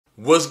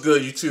What's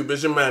good, YouTube?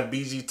 It's your man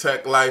BG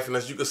Tech Life, and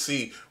as you can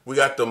see, we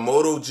got the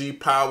Moto G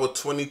Power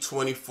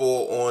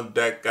 2024 on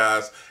deck,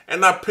 guys.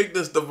 And I picked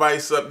this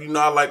device up. You know,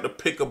 I like to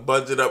pick a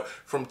budget up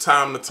from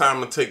time to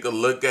time and take a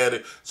look at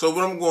it. So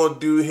what I'm going to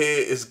do here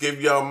is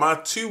give y'all my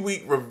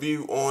 2-week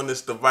review on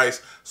this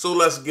device. So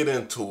let's get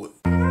into it.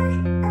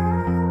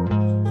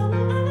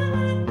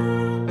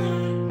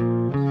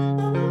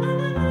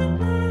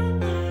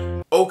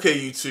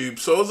 Okay, YouTube,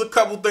 so there's a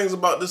couple things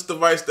about this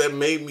device that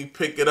made me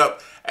pick it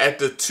up at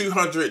the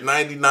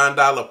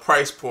 $299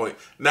 price point.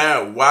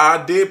 Now, while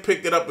I did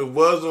pick it up, it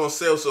was on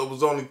sale, so it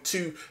was only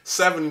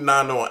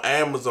 $279 on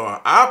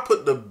Amazon. I'll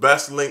put the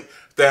best link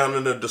down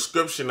in the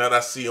description that I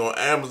see on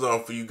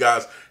Amazon for you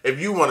guys if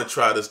you want to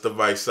try this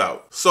device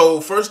out. So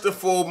first and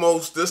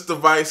foremost, this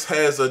device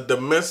has a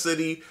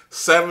Dimensity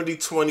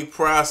 7020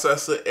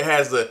 processor. It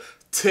has a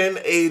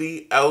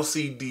 1080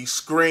 LCD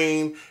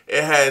screen.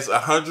 It has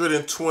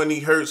 120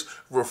 hertz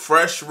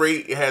refresh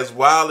rate. It has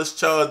wireless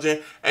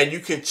charging, and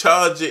you can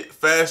charge it,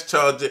 fast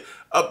charge it,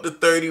 up to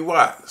 30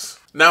 watts.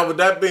 Now, with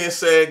that being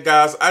said,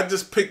 guys, I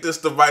just picked this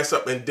device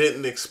up and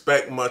didn't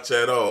expect much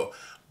at all.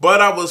 But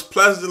I was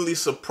pleasantly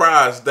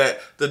surprised that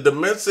the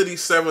Dimensity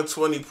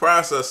 720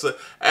 processor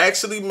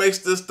actually makes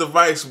this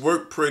device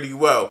work pretty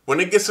well. When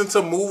it gets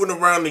into moving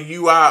around the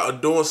UI or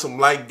doing some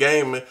light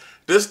gaming,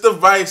 this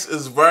device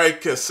is very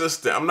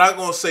consistent. I'm not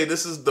going to say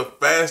this is the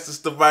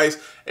fastest device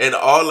and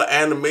all the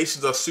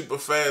animations are super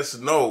fast,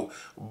 no.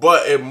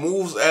 But it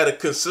moves at a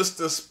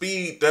consistent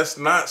speed that's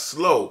not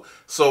slow.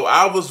 So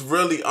I was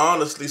really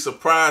honestly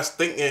surprised,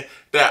 thinking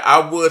that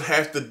I would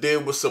have to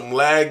deal with some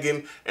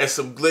lagging and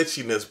some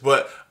glitchiness.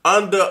 But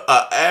under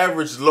an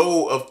average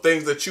load of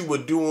things that you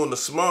would do on the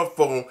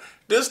smartphone,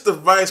 this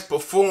device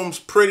performs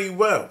pretty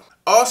well.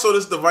 Also,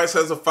 this device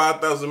has a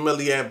 5,000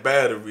 milliamp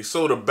battery.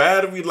 So the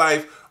battery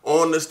life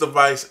on this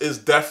device is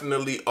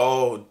definitely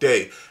all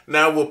day.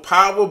 Now, with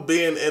power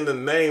being in the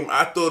name,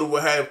 I thought it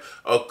would have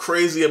a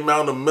crazy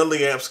amount of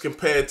milliamps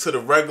compared to the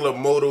regular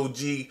Moto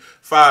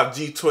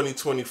G5G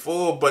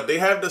 2024, but they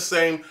have the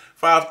same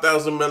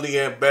 5,000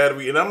 milliamp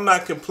battery, and I'm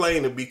not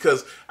complaining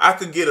because I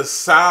could get a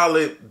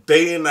solid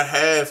day and a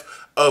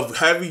half of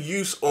heavy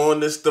use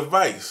on this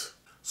device.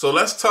 So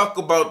let's talk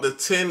about the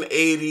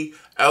 1080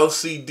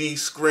 LCD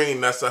screen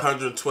that's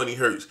 120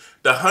 hertz.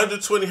 The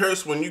 120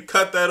 hertz, when you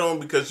cut that on,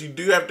 because you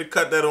do have to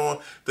cut that on,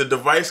 the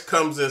device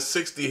comes in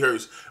 60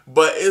 hertz,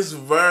 but it's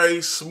very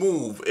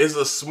smooth. It's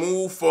a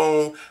smooth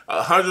phone.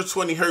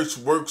 120 hertz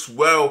works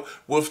well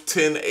with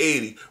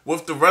 1080.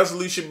 With the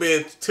resolution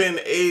being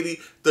 1080,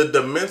 the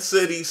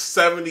Dimensity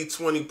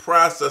 7020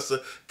 processor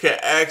can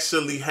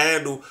actually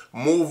handle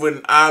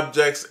moving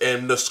objects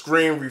and the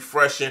screen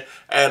refreshing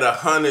at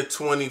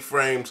 120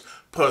 frames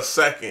per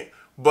second.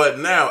 But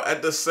now,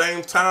 at the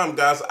same time,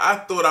 guys, I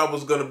thought I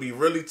was going to be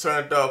really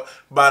turned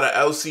off by the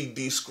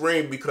LCD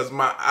screen because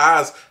my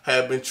eyes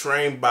have been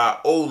trained by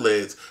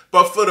OLEDs.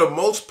 But for the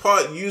most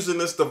part, using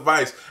this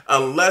device,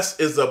 unless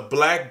it's a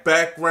black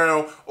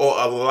background or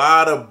a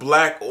lot of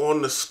black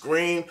on the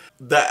screen,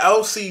 the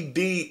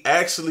LCD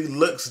actually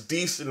looks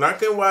decent. I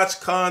can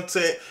watch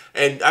content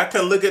and I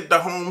can look at the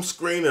home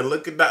screen and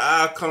look at the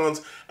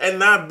icons and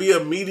not be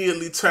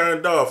immediately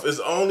turned off. It's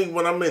only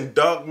when I'm in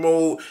dark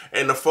mode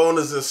and the phone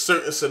is in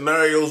certain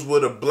scenarios where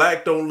the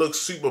black don't look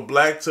super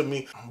black to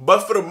me.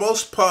 But for the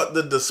most part,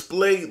 the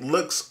display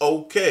looks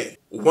okay.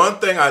 One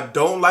thing I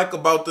don't like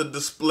about the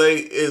display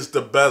is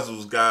the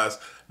bezels, guys.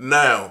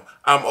 Now,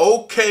 I'm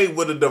okay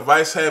with a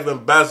device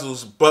having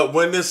bezels, but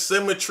when this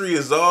symmetry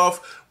is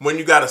off, when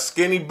you got a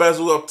skinny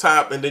bezel up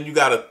top and then you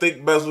got a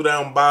thick bezel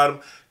down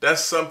bottom,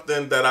 that's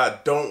something that I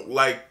don't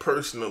like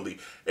personally.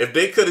 If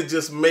they could have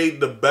just made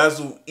the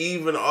bezel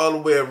even all the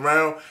way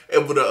around,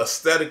 it would have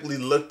aesthetically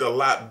looked a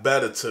lot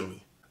better to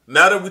me.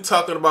 Now that we're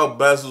talking about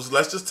bezels,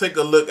 let's just take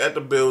a look at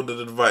the build of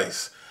the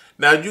device.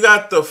 Now, you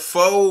got the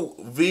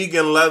faux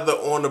vegan leather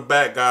on the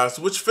back, guys,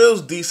 which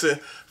feels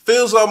decent.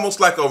 Feels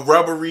almost like a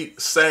rubbery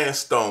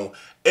sandstone.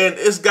 And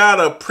it's got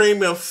a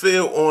premium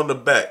feel on the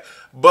back.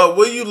 But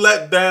where you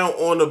let down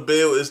on the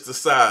build is the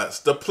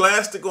sides. The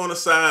plastic on the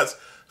sides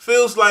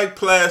feels like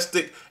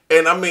plastic.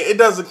 And I mean, it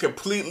doesn't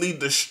completely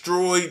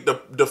destroy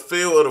the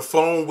feel of the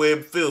phone where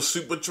it feels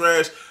super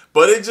trash.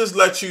 But it just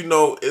lets you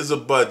know it's a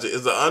budget.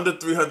 It's an under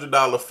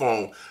 $300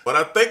 phone. But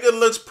I think it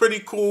looks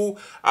pretty cool.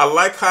 I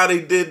like how they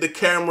did the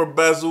camera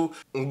bezel.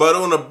 But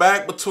on the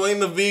back, between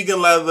the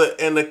vegan leather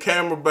and the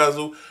camera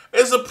bezel,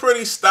 it's a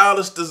pretty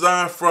stylish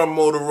design from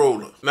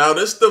Motorola. Now,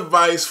 this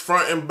device,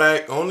 front and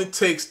back, only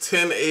takes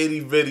 1080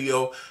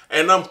 video.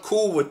 And I'm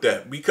cool with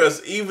that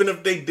because even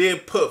if they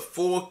did put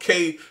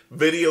 4K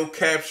video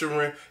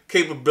capturing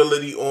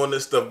capability on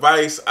this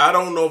device, I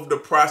don't know if the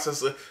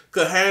processor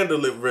could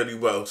handle it really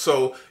well.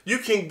 So you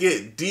can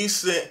get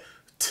decent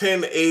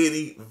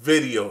 1080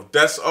 video.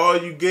 That's all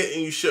you get,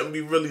 and you shouldn't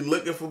be really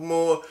looking for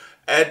more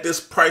at this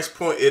price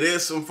point. It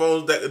is some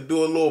phones that could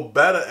do a little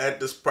better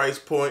at this price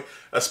point,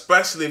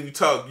 especially if you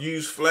talk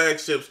used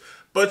flagships.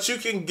 But you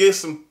can get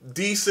some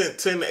decent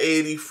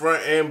 1080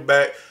 front and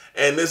back.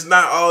 and it's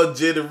not all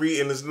jittery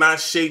and it's not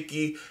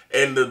shaky,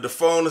 and the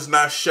phone is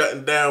not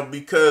shutting down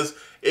because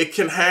it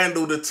can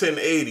handle the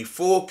 1080.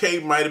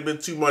 4K might have been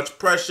too much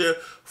pressure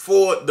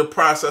for the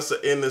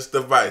processor in this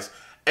device.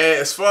 And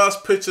as far as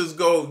pictures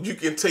go, you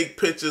can take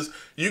pictures,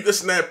 you can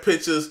snap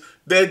pictures,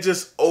 they're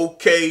just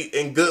okay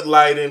in good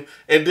lighting,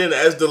 and then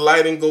as the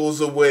lighting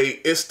goes away,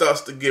 it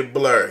starts to get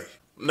blurry.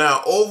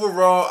 Now,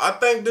 overall, I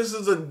think this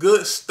is a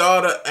good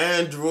starter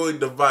Android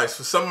device.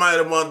 For somebody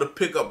that wanted to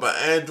pick up an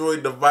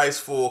Android device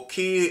for a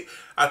kid,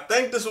 I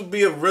think this would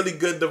be a really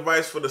good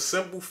device for the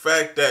simple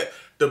fact that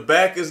the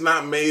back is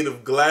not made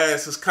of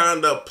glass. It's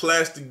kind of a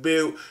plastic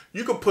build.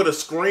 You can put a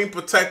screen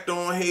protector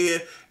on here,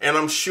 and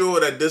I'm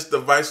sure that this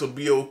device will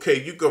be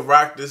okay. You can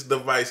rock this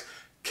device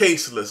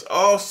caseless.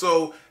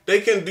 Also, they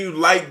can do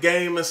light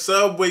gaming.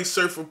 Subway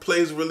Surfer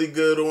plays really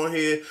good on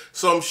here.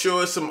 So I'm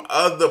sure some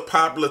other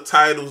popular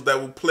titles that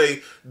will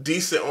play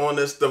decent on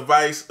this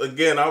device.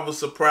 Again, I was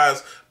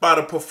surprised by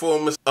the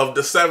performance of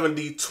the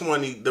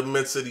 7020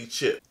 Dimensity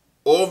chip.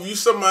 Or if you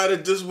somebody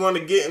that just want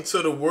to get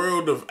into the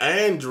world of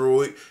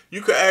Android,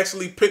 you could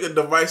actually pick a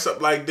device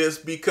up like this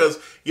because,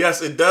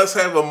 yes, it does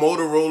have a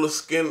Motorola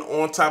skin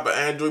on top of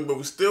Android, but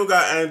we still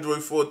got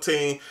Android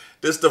 14.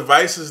 This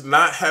device is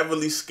not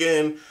heavily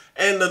skinned,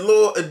 and the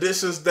little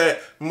additions that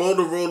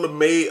Motorola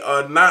made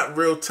are not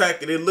real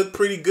tacky. They look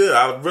pretty good.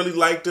 I really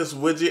like this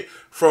widget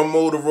from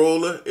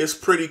Motorola. It's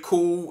pretty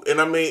cool,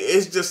 and I mean,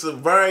 it's just a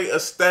very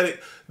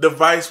aesthetic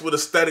device with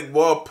aesthetic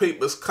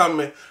wallpapers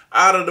coming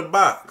out of the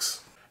box.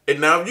 And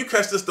now if you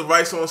catch this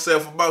device on sale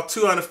for about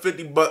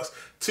 $250,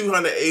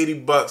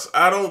 $280,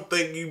 I don't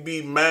think you'd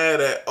be mad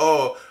at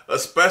all,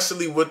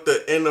 especially with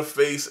the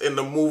interface and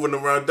the moving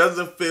around. It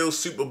doesn't feel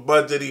super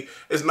budgety.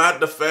 It's not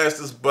the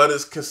fastest, but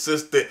it's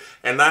consistent,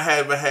 and I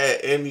haven't had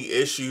any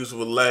issues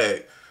with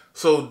lag.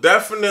 So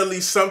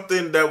definitely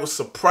something that was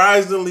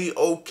surprisingly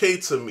okay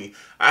to me.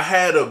 I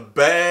had a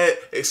bad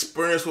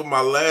experience with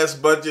my last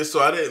budget,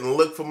 so I didn't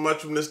look for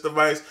much from this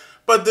device.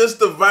 But this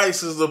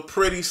device is a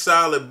pretty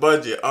solid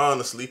budget,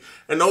 honestly.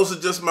 And those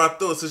are just my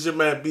thoughts. It's your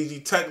man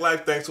BG Tech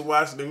Life. Thanks for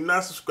watching. If you're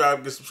not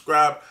subscribed, get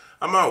subscribed.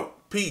 I'm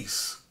out.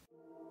 Peace.